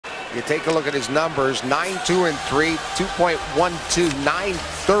You take a look at his numbers, 9-2-3, 2.12,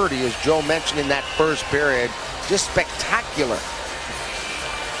 930, as Joe mentioned in that first period. Just spectacular.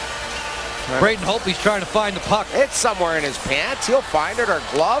 Braden Holtby's trying to find the puck. It's somewhere in his pants. He'll find it, or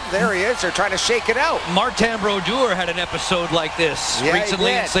glove. There he is. They're trying to shake it out. Martin Brodeur had an episode like this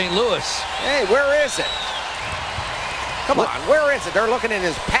recently in St. Louis. Hey, where is it? Come on, where is it? They're looking in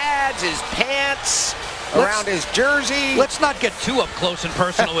his pads, his pants, around his jersey. Let's not get too up close and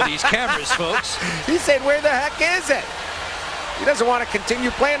personal with these cameras, folks. He said, where the heck is it? He doesn't want to continue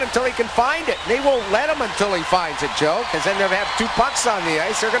playing until he can find it. They won't let him until he finds it, Joe, because then they'll have 2 pucks on the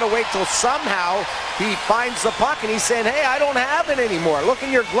ice. They're going to wait till somehow he finds the puck, and he's saying, hey, I don't have it anymore. Look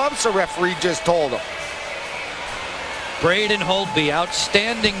in your gloves, the referee just told him. Braden Holtby,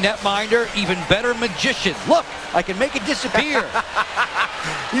 outstanding netminder, even better magician. Look, I can make it disappear.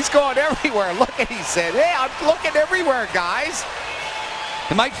 He's going everywhere. Look, and he said, hey, I'm looking everywhere, guys.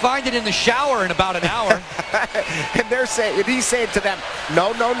 He might find it in the shower in about an hour. And they're saying, he's saying to them,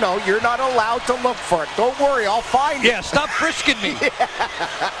 no, no, no, you're not allowed to look for it. Don't worry, I'll find it. Yeah, stop frisking me.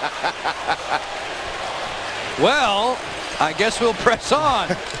 Well, I guess we'll press on.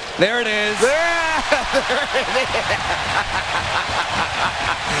 There it is. There it is.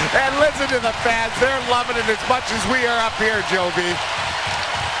 And listen to the fans. They're loving it as much as we are up here, Joby.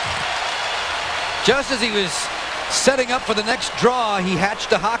 Just as he was setting up for the next draw, he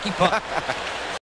hatched a hockey puck.